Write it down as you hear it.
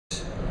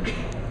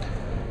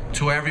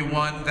to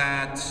everyone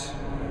that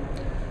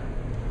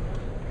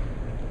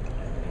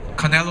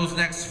Canelo's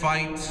next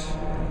fight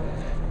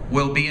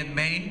will be in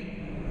May.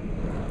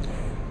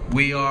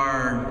 We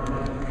are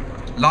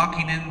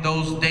locking in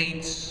those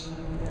dates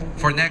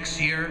for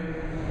next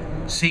year,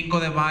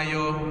 Cinco de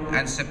Mayo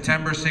and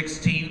September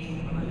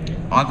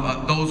 16th,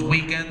 on those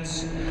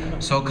weekends.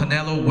 So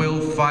Canelo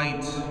will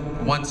fight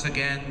once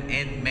again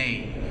in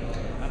May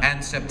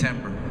and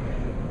September.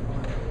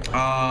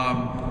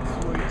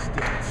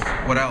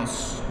 What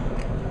else?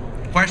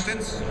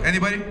 Questions?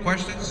 Anybody?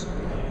 Questions?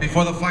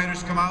 Before the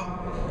fighters come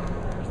out?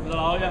 De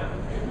La Hoya.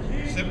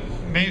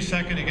 May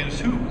 2nd against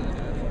who?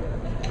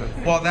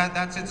 Well,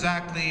 that's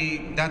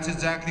exactly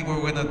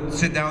what we're gonna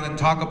sit down and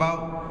talk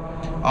about.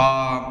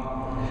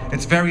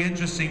 It's very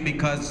interesting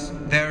because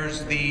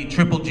there's the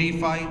Triple G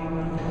fight.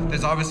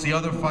 There's obviously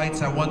other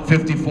fights at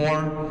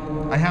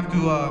 154. I have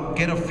to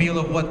get a feel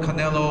of what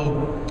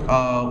Canelo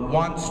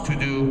wants to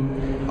do,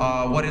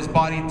 what his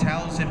body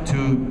tells him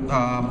to,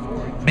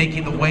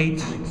 making the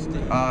weight.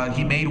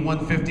 He made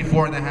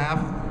 154 and a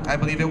half, I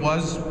believe it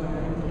was.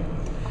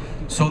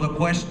 So the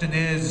question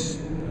is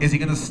he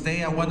gonna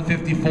stay at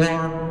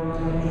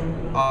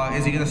 154?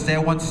 Is he gonna stay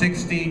at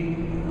 160?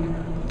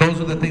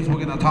 Those are the things we're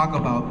gonna talk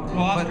about.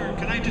 Well, Oscar,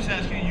 can I just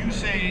ask you, you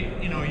say,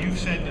 you've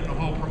said in the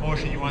whole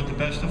promotion you want the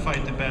best to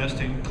fight the best,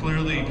 and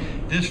clearly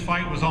this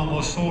fight was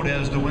almost sold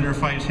as the winner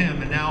fights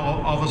him, and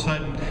now all of a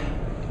sudden,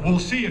 we'll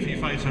see if he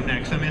fights him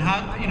next. I mean,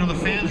 how, the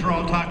fans are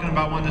all talking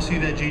about wanting to see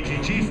that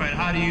GGG fight.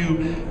 How do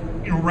you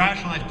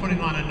rationalize putting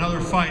on another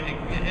fight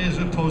as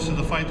opposed to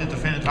the fight that the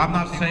fans I'm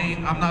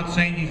not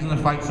saying he's gonna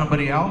fight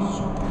somebody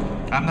else.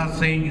 I'm not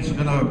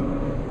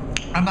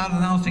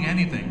announcing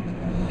anything.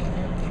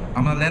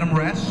 I'm gonna let him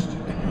rest.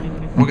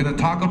 We're gonna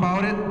talk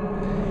about it.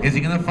 Is he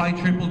gonna fight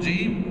Triple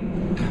G?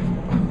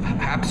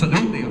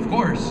 Absolutely, of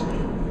course.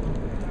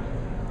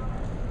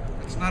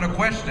 It's not a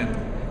question.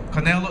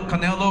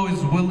 Canelo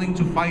is willing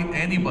to fight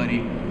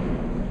anybody.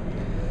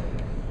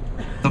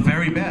 The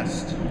very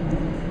best.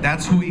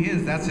 That's who he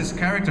is. That's his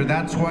character.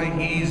 That's why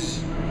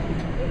he's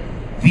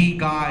the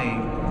guy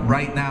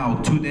right now,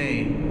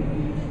 today.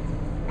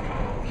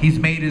 He's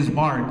made his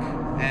mark,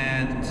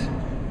 and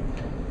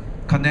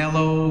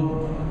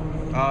Canelo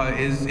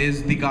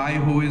is the guy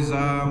who is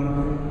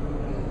on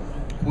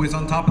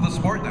top of the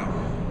sport now,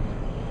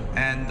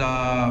 and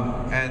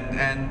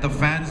the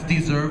fans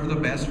deserve the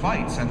best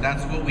fights, and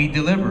that's what we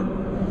deliver.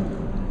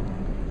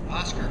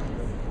 Oscar.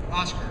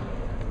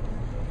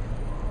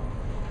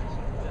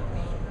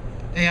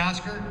 Hey,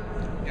 Oscar.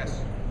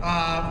 Yes.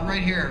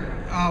 Right here.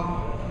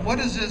 What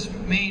does this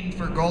mean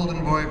for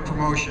Golden Boy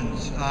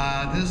Promotions?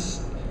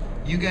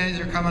 You guys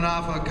are coming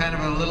off a kind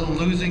of a little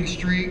losing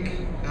streak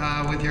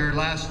with your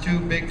last two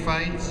big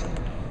fights,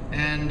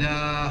 and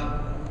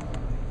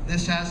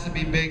this has to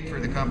be big for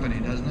the company,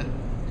 doesn't it?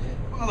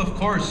 Well, of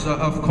course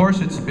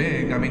it's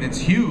big. I mean, it's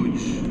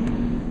huge.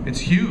 It's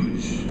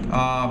huge.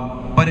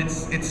 But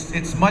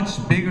it's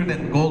much bigger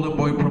than Golden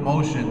Boy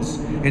Promotions.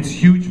 It's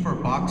huge for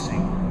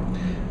boxing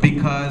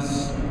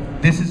because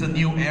this is a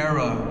new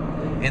era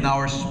in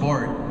our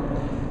sport,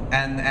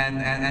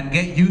 and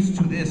get used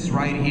to this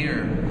right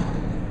here.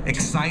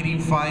 Exciting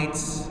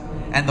fights,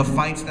 and the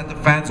fights that the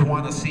fans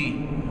want to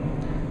see.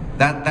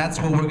 That's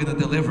what we're gonna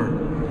deliver.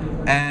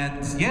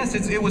 And yes,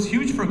 it was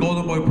huge for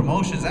Golden Boy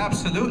Promotions,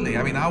 absolutely.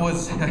 I mean, I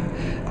was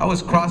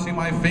crossing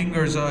my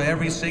fingers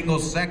every single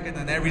second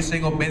and every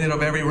single minute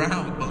of every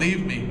round,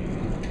 believe me.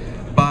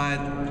 But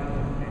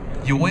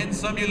you win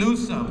some, you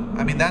lose some.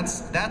 I mean,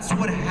 that's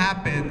what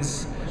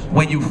happens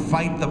when you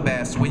fight the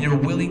best, when you're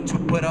willing to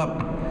put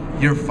up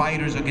your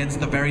fighters against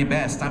the very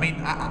best. I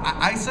mean,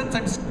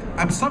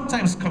 I'm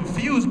sometimes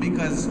confused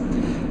because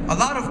a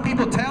lot of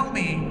people tell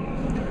me,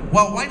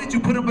 well, why did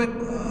you put him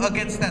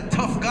against that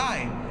tough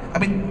guy? I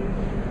mean,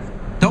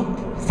 don't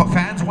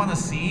fans want to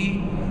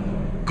see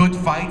good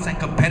fights and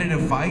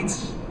competitive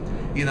fights,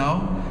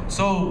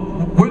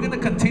 So we're gonna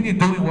continue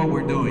doing what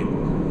we're doing,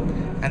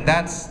 and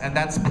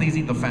that's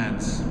pleasing the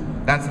fans.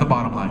 That's the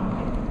bottom line.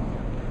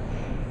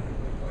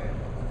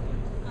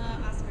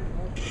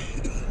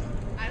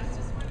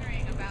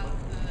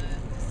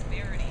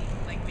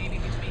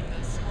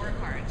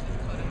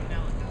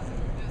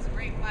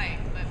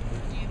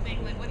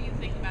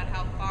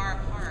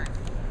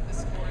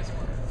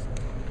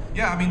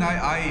 Yeah, I mean,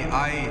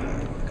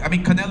 I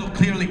mean, Canelo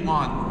clearly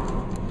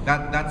won.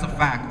 That's a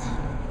fact.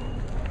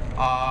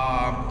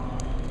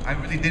 I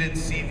really didn't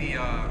see the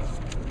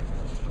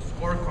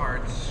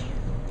scorecards.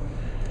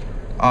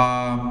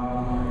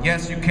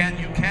 Yes, you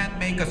can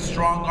make a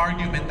strong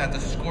argument that the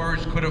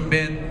scores could have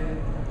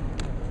been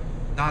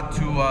not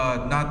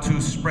too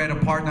spread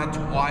apart, not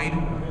too wide.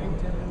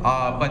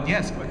 But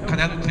yes,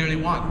 Canelo clearly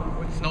won.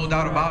 There's no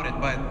doubt about it.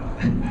 But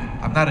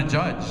I'm not a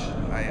judge.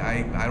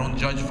 I don't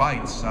judge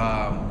fights.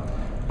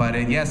 But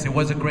yes, it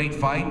was a great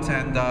fight,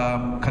 and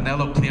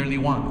Canelo clearly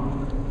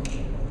won.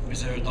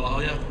 Mr. De La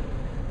Hoya,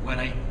 when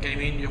I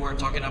came in, you were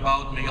talking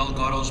about Miguel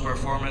Cotto's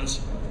performance.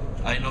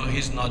 I know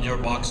he's not your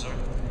boxer,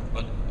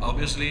 but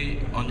Obviously,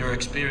 on your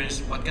experience,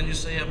 what can you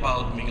say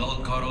about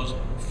Miguel Cotto's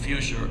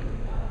future?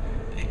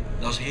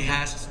 Does he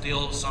has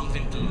still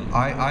something to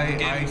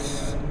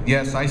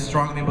Yes, I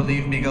strongly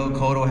believe Miguel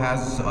Cotto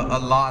has a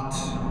lot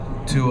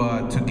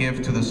to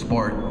give to the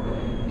sport.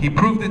 He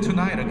proved it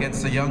tonight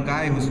against a young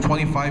guy who's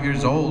 25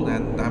 years old,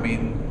 and I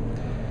mean,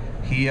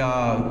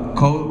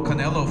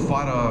 Canelo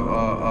fought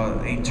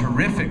a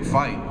terrific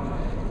fight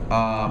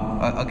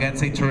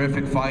against a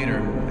terrific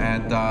fighter,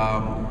 and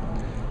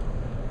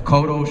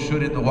Cotto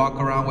shouldn't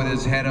walk around with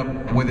his head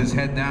up, with his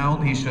head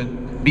down. He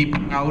should be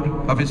proud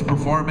of his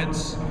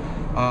performance.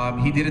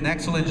 He did an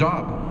excellent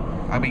job.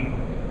 I mean,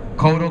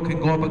 Cotto can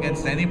go up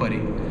against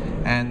anybody,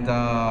 and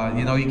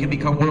you know, he can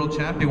become world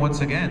champion once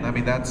again. I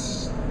mean,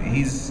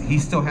 he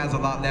still has a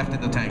lot left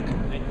in the tank.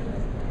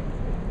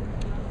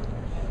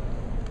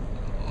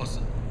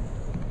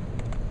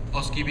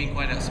 Oscar, you've been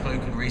quite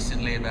outspoken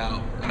recently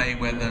about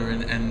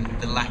Mayweather and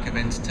the lack of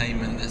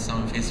entertainment that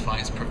some of his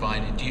fights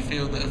provided. Do you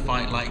feel that a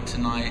fight like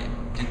tonight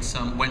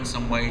went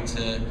some way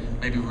to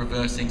maybe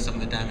reversing some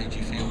of the damage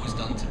you feel was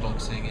done to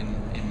boxing in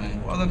May?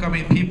 Well, look, I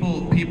mean,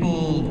 people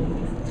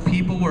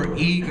were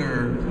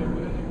eager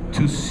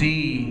to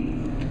see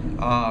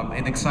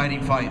an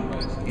exciting fight.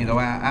 You know,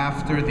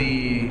 after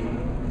the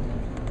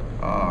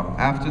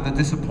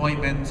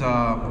disappointment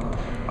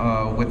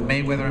with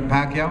Mayweather and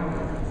Pacquiao,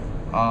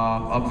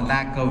 of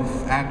lack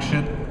of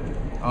action,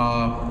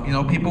 you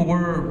know, people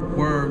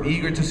were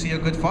eager to see a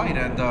good fight,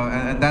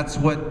 and that's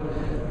what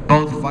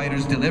both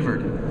fighters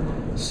delivered.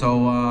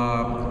 So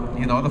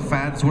you know, the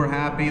fans were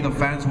happy, the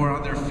fans were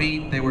on their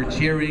feet, they were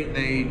cheering.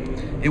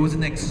 It was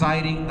an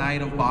exciting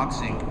night of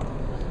boxing.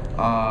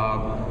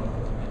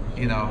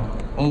 You know,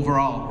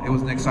 overall, it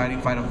was an exciting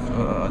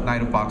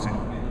night of boxing.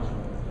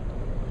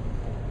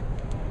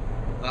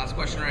 Last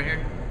question right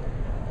here.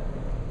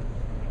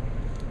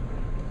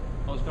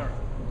 Oscar.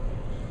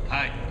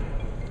 Hi,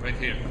 right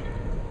here.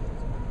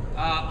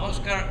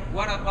 Oscar,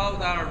 what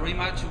about our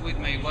rematch with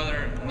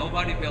Mayweather?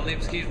 Nobody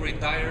believes he's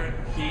retired.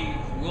 He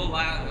will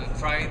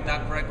try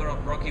that record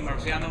of Rocky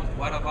Marciano.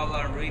 What about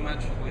our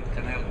rematch with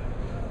Canelo?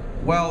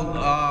 Well,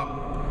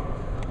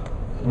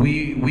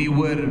 we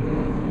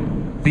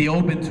would be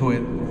open to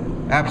it.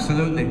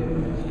 Absolutely.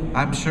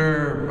 I'm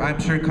sure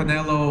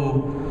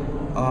Canelo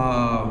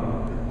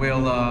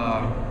will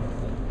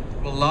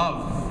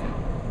love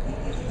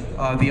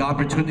the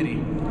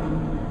opportunity.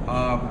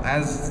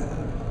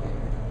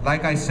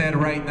 Like I said,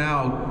 right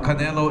now,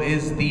 Canelo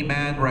is the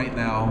man right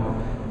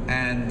now,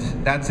 and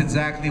that's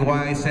exactly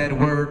why I said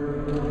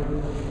we're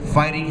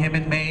fighting him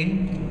in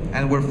May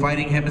and we're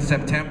fighting him in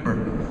September.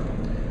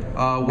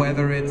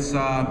 Whether it's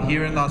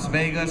here in Las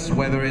Vegas,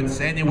 whether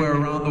it's anywhere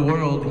around the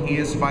world, he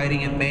is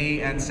fighting in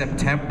May and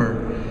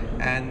September.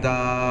 And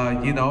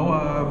you know,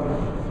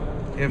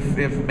 if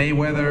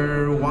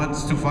Mayweather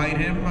wants to fight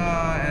him,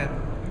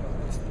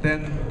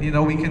 then you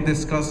know, we can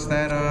discuss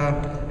that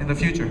in the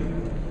future.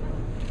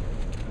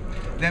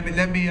 Let me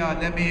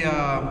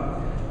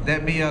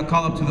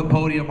call up to the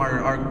podium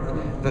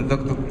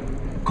the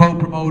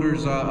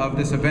co-promoters of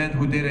this event,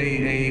 who did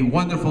a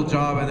wonderful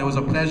job, and it was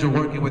a pleasure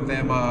working with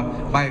them.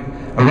 My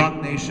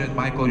Rock Nation,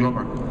 Michael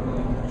Yomer.